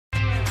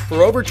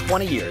For over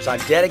 20 years,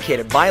 I've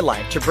dedicated my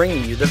life to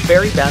bringing you the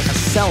very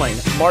best selling,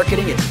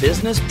 marketing, and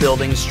business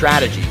building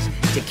strategies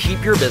to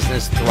keep your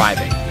business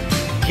thriving.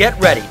 Get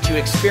ready to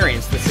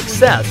experience the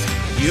success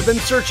you've been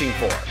searching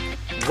for.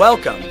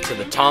 Welcome to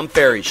the Tom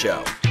Ferry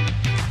Show.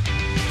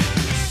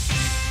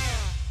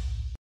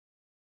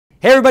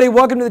 Hey everybody,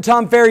 welcome to the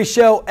Tom Ferry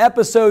Show,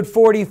 episode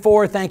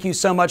 44. Thank you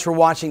so much for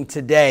watching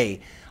today.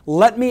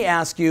 Let me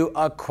ask you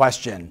a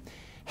question.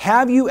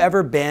 Have you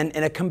ever been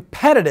in a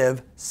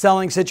competitive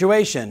selling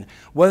situation?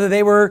 Whether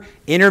they were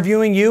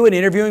interviewing you and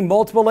interviewing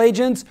multiple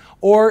agents,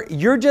 or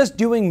you're just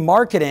doing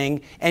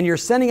marketing and you're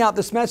sending out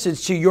this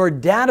message to your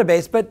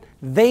database, but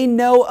they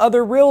know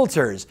other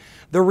realtors.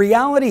 The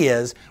reality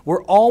is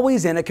we're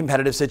always in a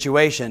competitive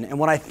situation. And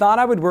what I thought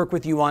I would work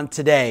with you on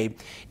today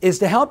is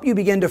to help you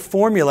begin to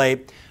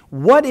formulate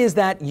what is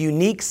that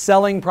unique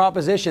selling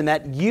proposition,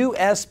 that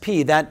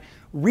USP, that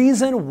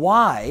reason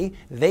why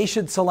they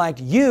should select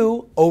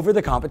you over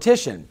the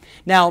competition.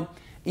 Now,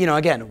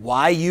 again,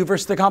 why you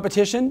versus the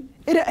competition?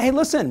 Hey,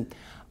 listen,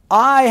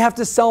 I have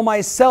to sell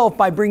myself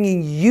by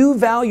bringing you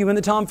value in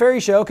the Tom Ferry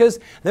Show because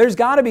there's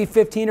got to be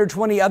 15 or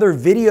 20 other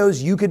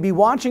videos you could be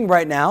watching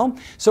right now.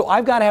 So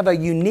I've got to have a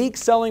unique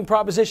selling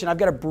proposition. I've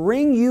got to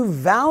bring you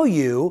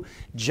value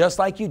just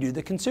like you do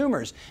the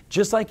consumers,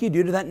 just like you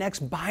do to that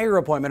next buyer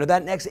appointment or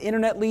that next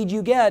internet lead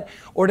you get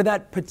or to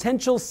that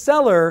potential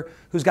seller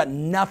who's got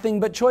nothing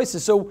but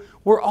choices. So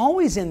we're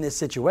always in this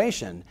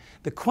situation.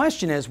 The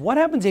question is, what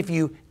happens if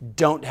you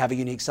don't have a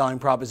unique selling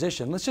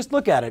proposition? Let's just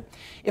look at it.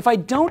 If I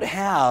don't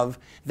have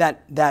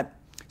that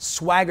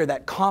swagger,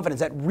 that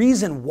confidence, that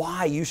reason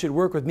why you should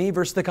work with me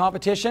versus the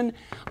competition,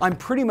 I'm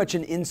pretty much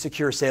an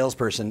insecure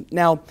salesperson.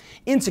 Now,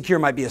 insecure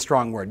might be a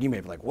strong word. You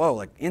may be like, whoa,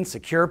 like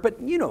insecure, but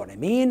you know what I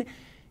mean.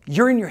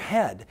 You're in your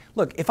head.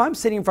 Look, if I'm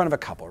sitting in front of a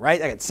couple,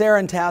 right? I got Sarah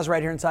and Taz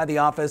right here inside the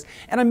office,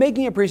 and I'm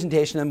making a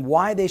presentation on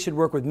why they should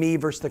work with me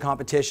versus the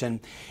competition.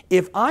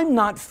 If I'm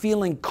not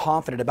feeling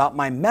confident about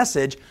my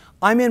message,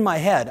 I'm in my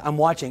head. I'm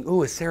watching,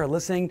 ooh, is Sarah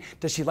listening?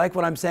 Does she like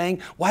what I'm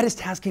saying? Why does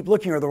Taz keep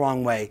looking her the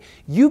wrong way?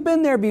 You've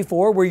been there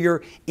before where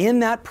you're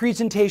in that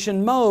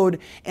presentation mode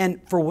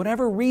and for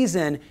whatever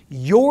reason,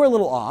 you're a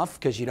little off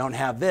because you don't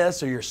have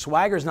this or your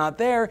swagger's not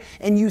there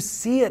and you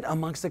see it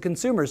amongst the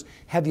consumers.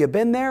 Have you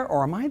been there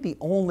or am I the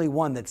only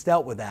one that's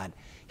dealt with that?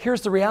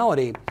 Here's the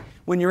reality.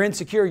 When you're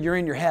insecure, you're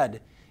in your head.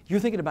 You're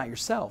thinking about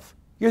yourself.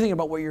 You're thinking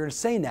about what you're going to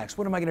say next.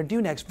 What am I going to do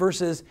next?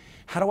 Versus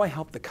how do I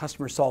help the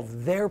customer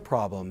solve their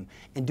problem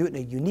and do it in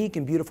a unique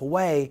and beautiful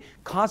way,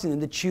 causing them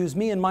to choose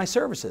me and my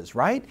services,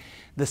 right?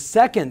 The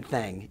second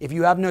thing, if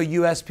you have no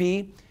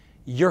USP,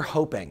 you're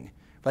hoping.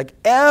 Like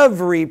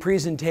every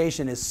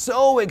presentation is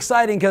so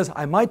exciting because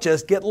I might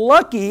just get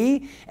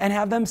lucky and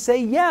have them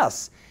say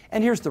yes.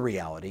 And here's the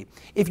reality.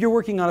 If you're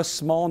working on a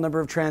small number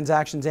of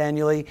transactions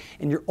annually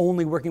and you're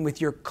only working with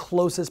your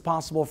closest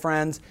possible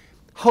friends,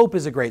 hope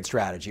is a great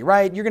strategy,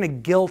 right? You're going to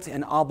guilt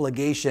and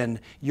obligation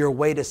your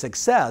way to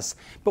success.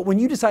 But when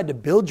you decide to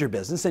build your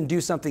business and do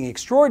something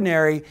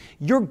extraordinary,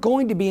 you're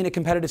going to be in a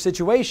competitive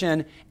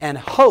situation, and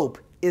hope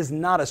is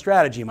not a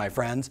strategy, my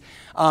friends.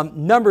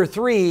 Number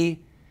three,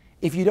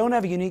 if you don't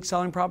have a unique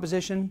selling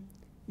proposition,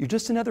 you're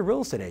just another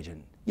real estate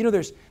agent.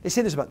 They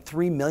say there's about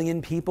 3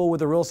 million people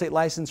with a real estate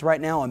license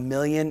right now, 1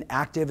 million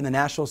active in the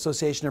National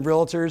Association of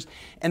Realtors.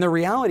 And the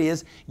reality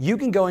is you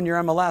can go in your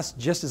MLS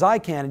just as I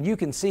can and you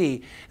can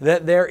see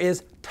that there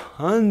is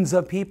tons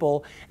of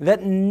people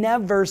that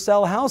never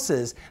sell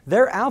houses.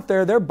 They're out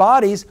there, their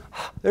bodies,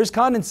 there's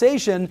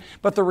condensation,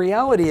 but the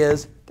reality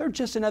is they're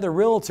just another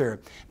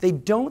realtor. They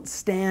don't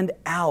stand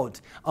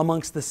out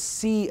amongst the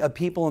sea of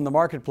people in the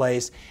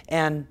marketplace,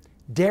 and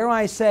dare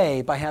I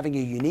say, by having a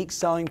unique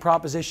selling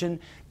proposition,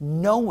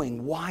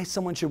 knowing why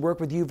someone should work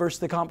with you versus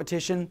the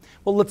competition,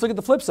 well, let's look at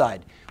the flip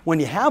side. When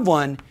you have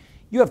one,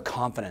 you have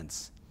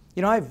confidence.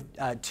 I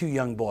have 2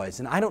 young boys,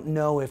 and I don't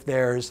know if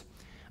there's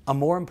a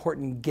more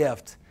important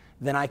gift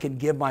than I can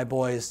give my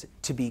boys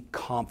to be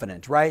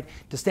confident, right?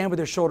 To stand with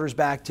their shoulders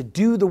back, to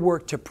do the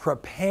work, to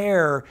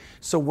prepare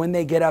so when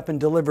they get up and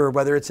deliver,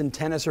 whether it's in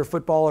tennis or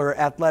football or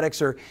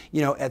athletics or,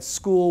 at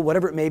school,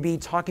 whatever it may be,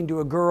 talking to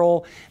a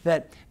girl,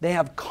 that they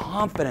have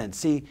confidence.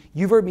 See,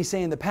 you've heard me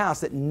say in the past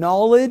that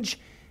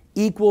knowledge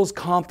equals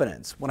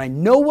confidence. When I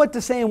know what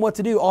to say and what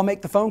to do, I'll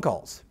make the phone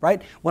calls,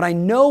 right? When I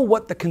know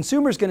what the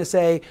consumer's going to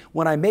say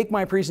when I make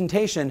my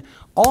presentation,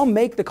 I'll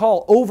make the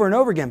call over and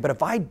over again. But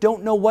if I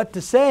don't know what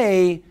to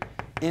say,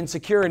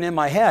 insecure and in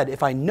my head,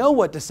 if I know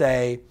what to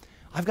say,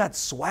 I've got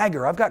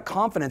swagger, I've got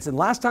confidence. And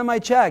last time I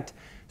checked,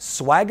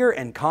 swagger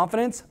and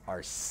confidence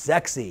are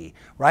sexy,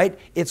 right?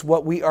 It's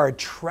what we are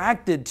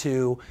attracted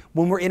to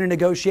when we're in a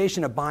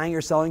negotiation, a buying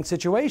or selling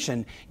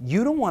situation.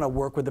 You don't want to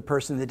work with a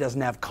person that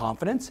doesn't have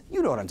confidence.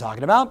 You know what I'm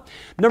talking about.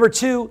 Number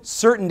 2,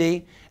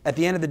 certainty. At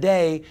the end of the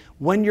day,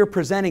 when you're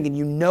presenting and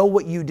you know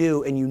what you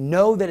do and you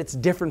know that it's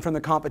different from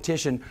the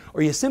competition,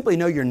 or you simply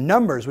know your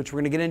numbers, which we're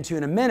going to get into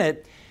in a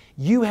minute,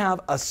 You have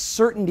a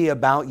certainty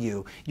about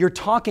you. You're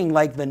talking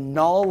like the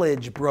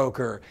knowledge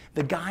broker,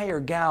 the guy or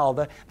gal,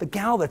 the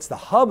gal that's the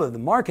hub of the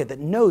market that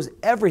knows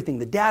everything,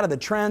 the data, the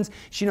trends.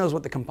 She knows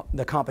what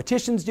the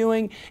competition's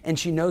doing, and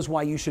she knows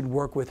why you should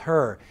work with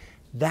her.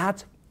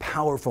 That's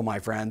powerful, my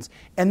friends,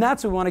 and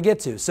that's what we want to get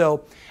to.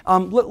 So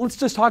let's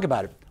just talk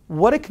about it.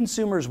 What do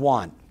consumers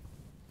want?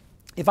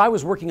 If I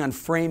was working on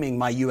framing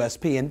my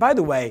USP, and by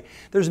the way,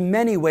 there's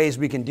many ways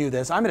we can do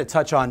this. I'm going to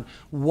touch on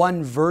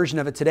one version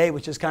of it today,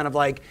 which is kind of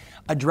like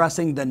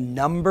addressing the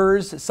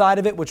numbers side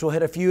of it, which will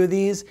hit a few of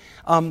these.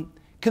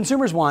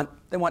 Consumers want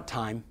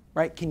time,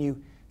 right? Can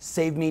you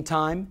save me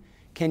time?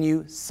 Can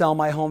you sell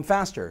my home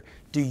faster?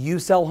 Do you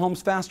sell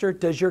homes faster?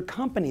 Does your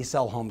company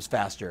sell homes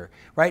faster,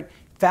 right?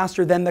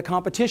 Faster than the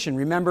competition.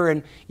 Remember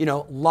in,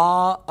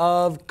 law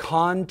of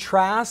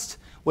contrast,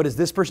 what does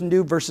this person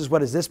do versus what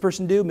does this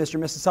person do? Mr.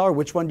 and Mrs. Seller,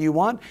 which one do you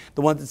want?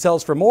 The one that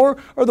sells for more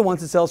or the one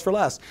that sells for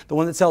less? The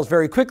one that sells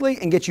very quickly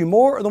and gets you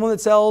more or the one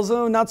that sells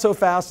not so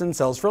fast and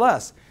sells for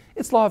less?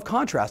 It's law of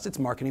contrast. It's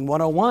marketing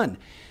 101.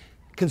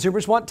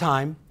 Consumers want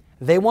time.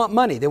 They want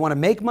money. They want to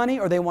make money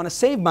or they want to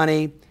save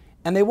money.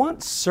 And they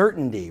want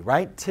certainty,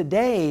 right?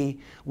 Today,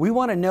 we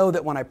want to know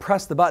that when I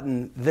press the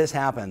button, this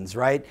happens,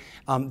 right?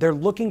 They're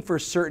looking for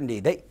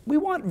certainty. We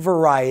want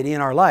variety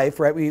in our life,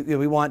 right?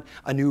 We want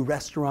a new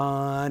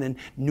restaurant and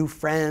new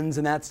friends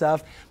and that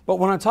stuff. But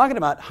when I'm talking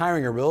about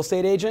hiring a real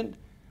estate agent,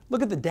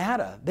 look at the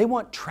data. They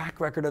want track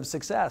record of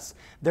success.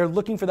 They're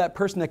looking for that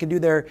person that can do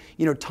their,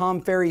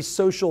 Tom Ferry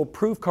social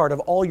proof card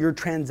of all your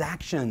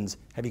transactions.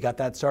 Have you got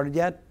that started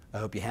yet? I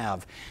hope you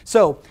have.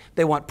 So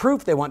they want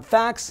proof, they want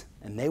facts,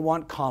 and they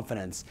want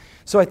confidence.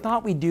 So I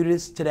thought we'd do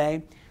this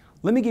today.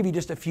 Let me give you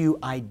just a few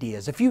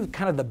ideas, a few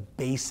kind of the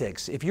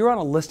basics. If you're on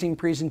a listing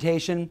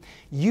presentation,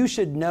 you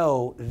should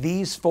know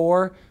these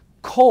four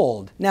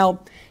cold.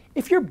 Now,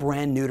 if you're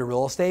brand new to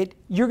real estate,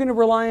 you're going to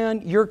rely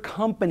on your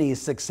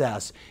company's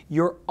success,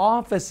 your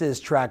office's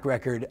track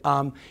record,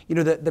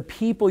 the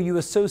people you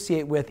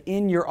associate with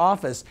in your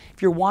office.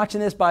 If you're watching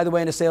this, by the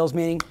way, in a sales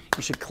meeting,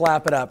 you should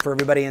clap it up for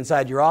everybody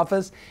inside your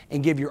office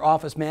and give your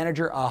office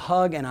manager a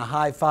hug and a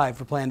high five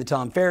for playing the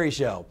Tom Ferry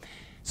Show.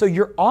 So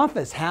your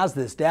office has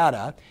this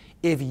data.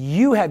 If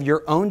you have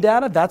your own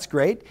data, that's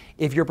great.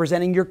 If you're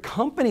presenting your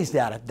company's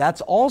data,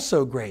 that's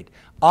also great.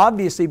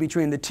 Obviously,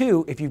 between the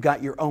two, if you've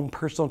got your own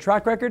personal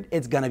track record,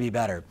 it's going to be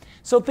better.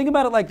 So think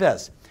about it like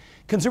this.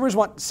 Consumers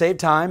want to save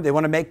time. They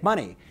want to make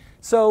money.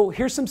 So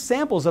here's some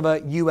samples of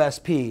a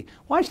USP.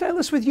 Why should I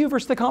list with you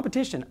versus the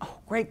competition? Oh,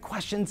 great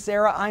question,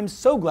 Sarah. I'm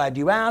so glad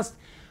you asked.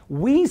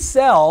 We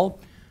sell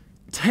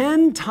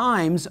 10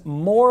 times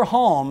more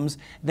homes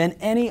than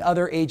any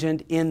other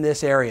agent in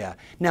this area.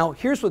 Now,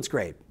 here's what's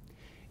great.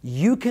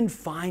 You can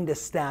find a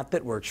stat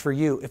that works for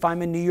you. If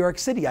I'm in New York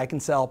City, I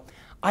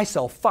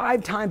sell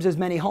 5 times as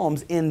many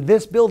homes in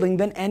this building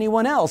than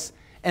anyone else.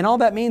 And all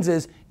that means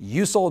is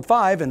you sold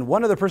 5 and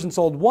one other person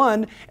sold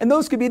 1, and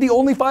those could be the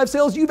only 5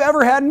 sales you've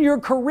ever had in your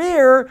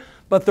career.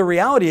 But the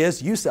reality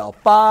is you sell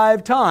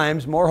 5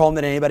 times more home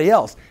than anybody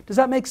else. Does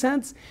that make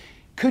sense?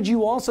 Could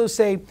you also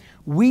say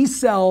we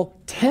sell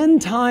 10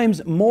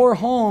 times more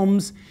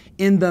homes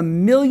in the $1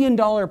 million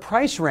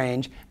price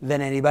range than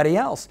anybody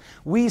else?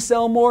 We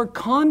sell more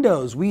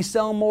condos. We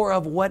sell more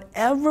of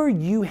whatever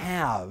you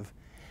have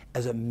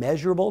as a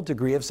measurable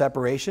degree of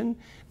separation,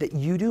 that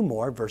you do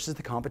more versus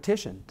the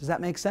competition. Does that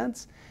make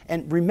sense?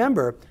 And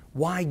remember,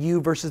 why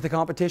you versus the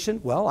competition?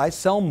 Well, I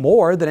sell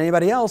more than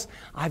anybody else.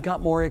 I've got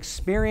more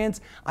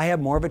experience. I have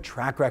more of a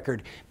track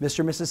record. Mr.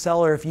 and Mrs.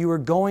 Seller, if you were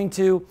going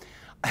to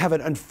have an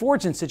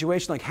unfortunate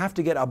situation like have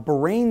to get a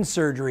brain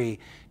surgery,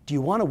 do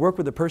you want to work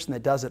with the person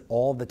that does it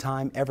all the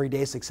time, every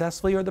day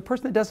successfully, or the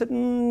person that does it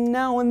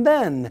now and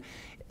then?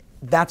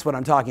 That's what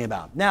I'm talking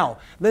about. Now,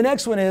 the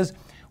next one is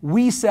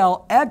we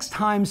sell X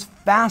times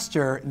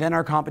faster than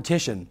our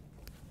competition.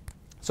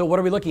 So what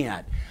are we looking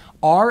at?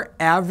 Our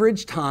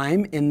average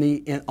time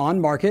on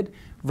market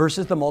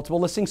versus the multiple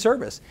listing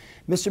service.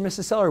 Mr. and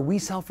Mrs. Seller, we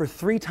sell for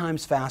 3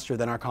 times faster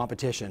than our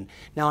competition.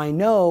 Now I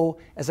know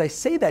as I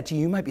say that to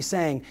you, you might be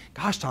saying,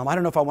 gosh, Tom, I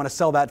don't know if I want to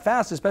sell that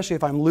fast, especially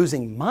if I'm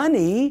losing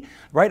money,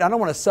 right? I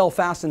don't want to sell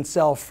fast and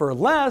sell for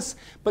less,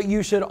 but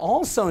you should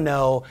also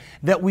know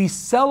that we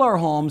sell our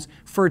homes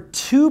for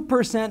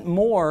 2%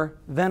 more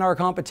than our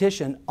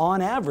competition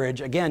on average.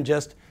 Again,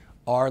 just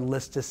our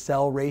list to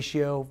sell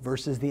ratio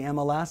versus the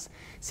MLS.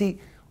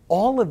 See,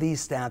 all of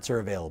these stats are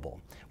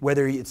available.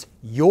 Whether it's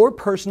your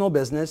personal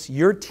business,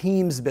 your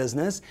team's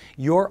business,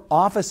 your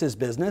office's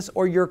business,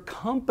 or your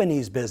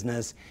company's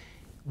business,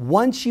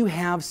 once you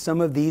have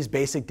some of these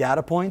basic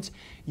data points,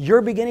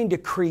 you're beginning to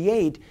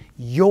create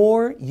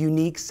your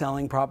unique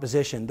selling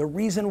proposition, the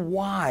reason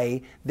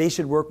why they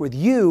should work with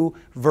you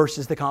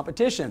versus the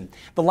competition.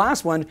 The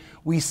last one,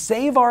 we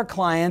save our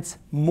clients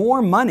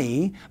more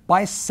money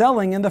by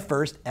selling in the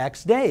first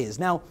X days.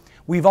 Now,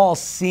 we've all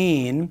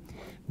seen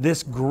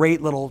this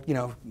great little,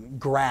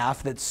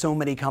 graph that so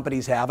many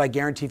companies have. I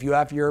guarantee if you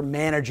have your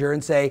manager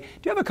and say, do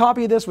you have a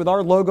copy of this with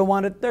our logo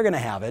on it? They're going to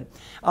have it.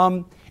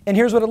 And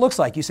here's what it looks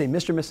like. You say,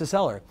 Mr. and Mrs.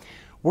 Seller,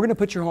 we're going to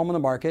put your home on the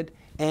market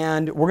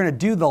and we're going to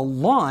do the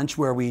launch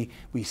where we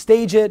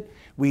stage it.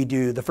 We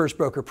do the first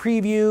broker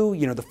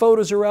preview, the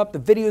photos are up, the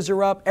videos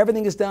are up,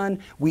 everything is done.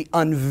 We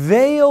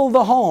unveil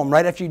the home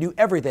right after you do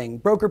everything.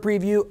 Broker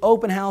preview,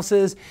 open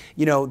houses,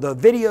 the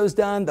video's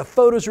done, the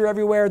photos are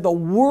everywhere, the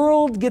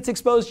world gets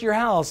exposed to your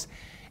house.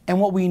 And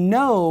what we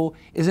know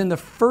is in the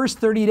first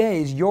 30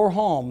 days, your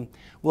home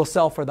will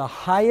sell for the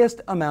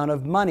highest amount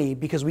of money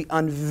because we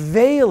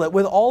unveil it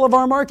with all of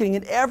our marketing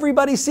and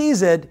everybody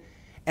sees it.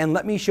 And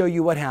let me show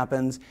you what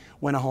happens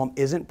when a home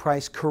isn't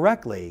priced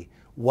correctly.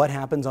 What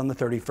happens on the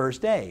 31st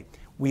day?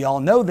 We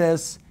all know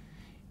this.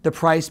 The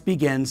price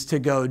begins to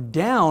go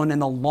down, and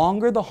the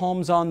longer the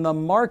home's on the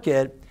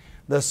market,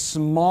 the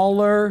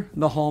smaller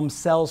the home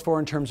sells for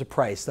in terms of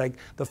price, like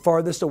the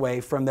farthest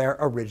away from their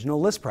original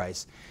list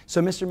price.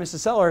 So Mr. and Mrs.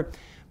 Seller,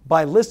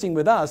 by listing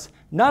with us,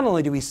 not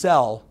only do we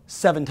sell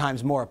 7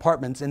 times more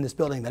apartments in this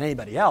building than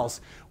anybody else,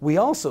 we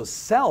also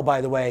sell,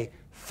 by the way,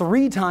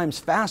 3 times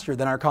faster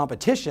than our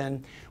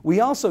competition. We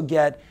also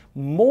get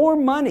more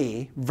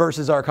money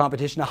versus our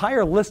competition, a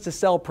higher list to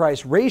sell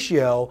price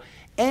ratio,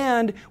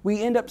 and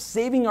we end up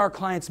saving our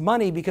clients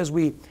money because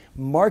we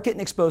market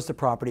and expose the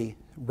property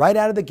right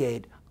out of the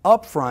gate,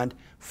 up front,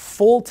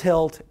 full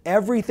tilt,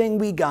 everything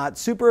we got,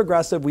 super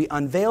aggressive. We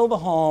unveil the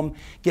home,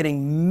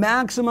 getting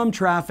maximum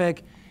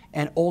traffic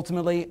and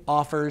ultimately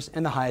offers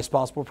in the highest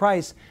possible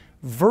price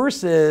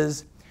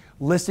versus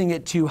listing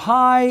it too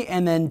high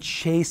and then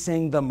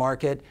chasing the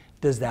market.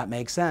 Does that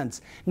make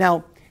sense?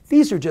 Now,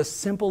 these are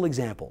just simple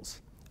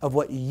examples of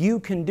what you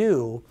can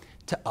do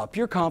to up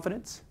your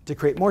confidence, to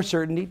create more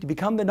certainty, to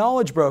become the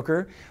knowledge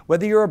broker,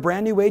 whether you're a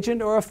brand new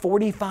agent or a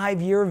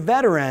 45-year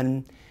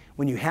veteran.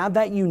 When you have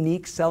that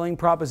unique selling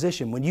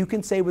proposition, when you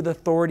can say with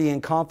authority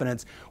and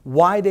confidence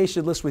why they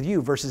should list with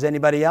you versus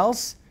anybody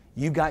else,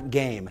 you've got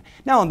game.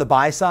 Now on the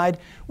buy side,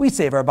 we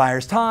save our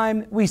buyers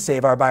time, we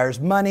save our buyers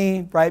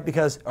money, right?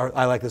 Because, or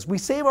I like this, we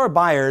save our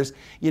buyers,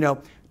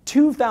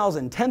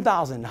 $2,000,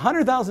 $10,000,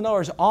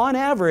 $100,000 on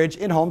average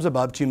in homes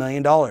above $2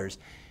 million.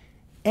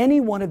 Any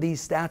one of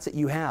these stats that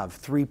you have,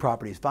 3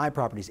 properties, 5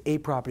 properties,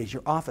 8 properties,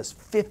 your office,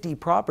 50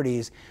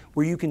 properties,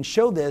 where you can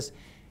show this,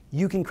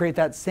 you can create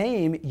that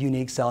same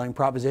unique selling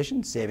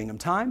proposition, saving them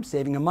time,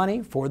 saving them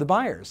money for the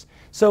buyers.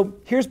 So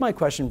here's my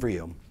question for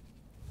you.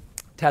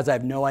 Taz, I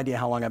have no idea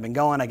how long I've been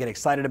going. I get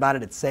excited about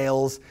it. It's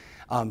sales.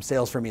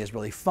 Sales for me is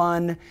really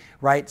fun,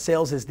 right?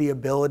 Sales is the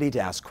ability to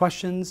ask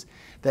questions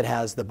that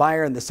has the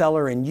buyer and the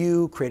seller and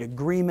you create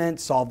agreement,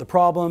 solve the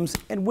problems,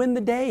 and win the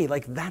day.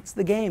 Like that's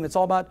the game. It's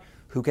all about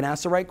who can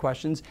ask the right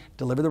questions,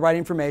 deliver the right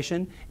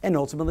information, and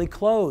ultimately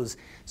close.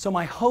 So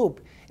my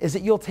hope is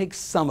that you'll take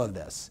some of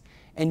this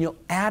and you'll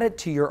add it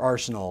to your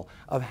arsenal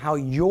of how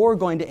you're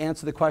going to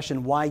answer the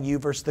question, why you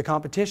versus the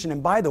competition.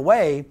 And by the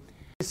way,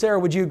 Sarah,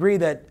 would you agree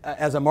that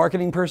as a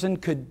marketing person,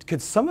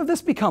 could some of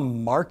this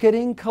become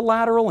marketing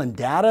collateral and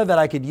data that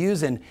I could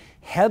use in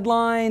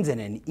headlines and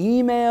in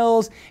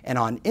emails and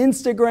on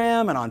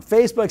Instagram and on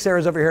Facebook?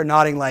 Sarah's over here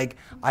nodding like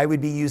I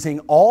would be using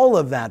all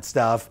of that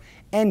stuff,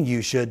 and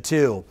you should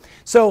too.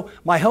 So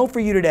my hope for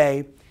you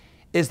today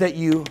is that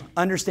you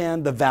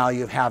understand the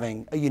value of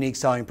having a unique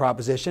selling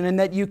proposition and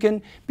that you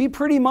can be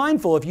pretty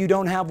mindful if you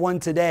don't have one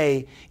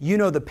today. You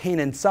know the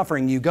pain and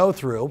suffering you go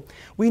through.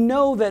 We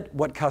know that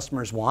what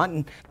customers want,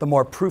 and the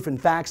more proof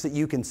and facts that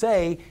you can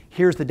say,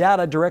 here's the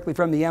data directly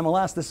from the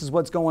MLS, this is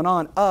what's going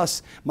on,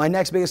 us, my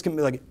next biggest,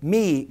 like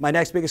me, my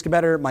next biggest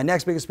competitor, my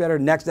next biggest competitor,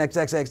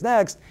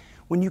 next.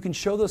 When you can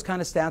show those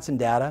kind of stats and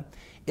data,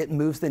 it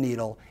moves the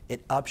needle,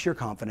 it ups your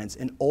confidence,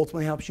 and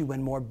ultimately helps you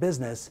win more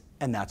business,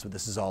 and that's what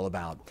this is all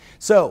about.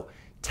 So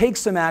take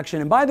some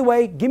action, and by the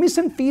way, give me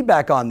some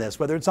feedback on this,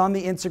 whether it's on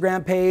the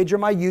Instagram page or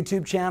my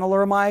YouTube channel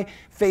or my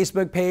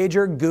Facebook page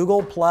or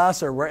Google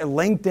Plus or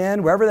LinkedIn,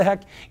 wherever the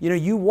heck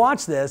you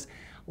watch this.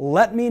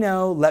 Let me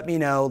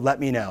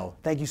know.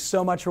 Thank you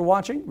so much for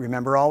watching.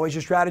 Remember, always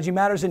your strategy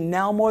matters, and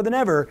now more than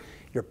ever,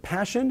 your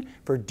passion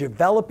for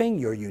developing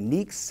your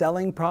unique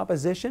selling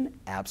proposition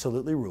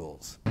absolutely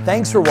rules.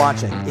 Thanks for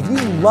watching. If you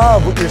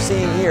love what you're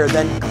seeing here,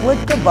 then click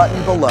the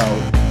button below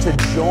to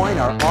join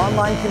our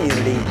online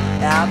community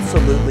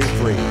absolutely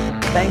free.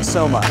 Thanks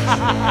so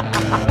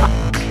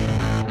much.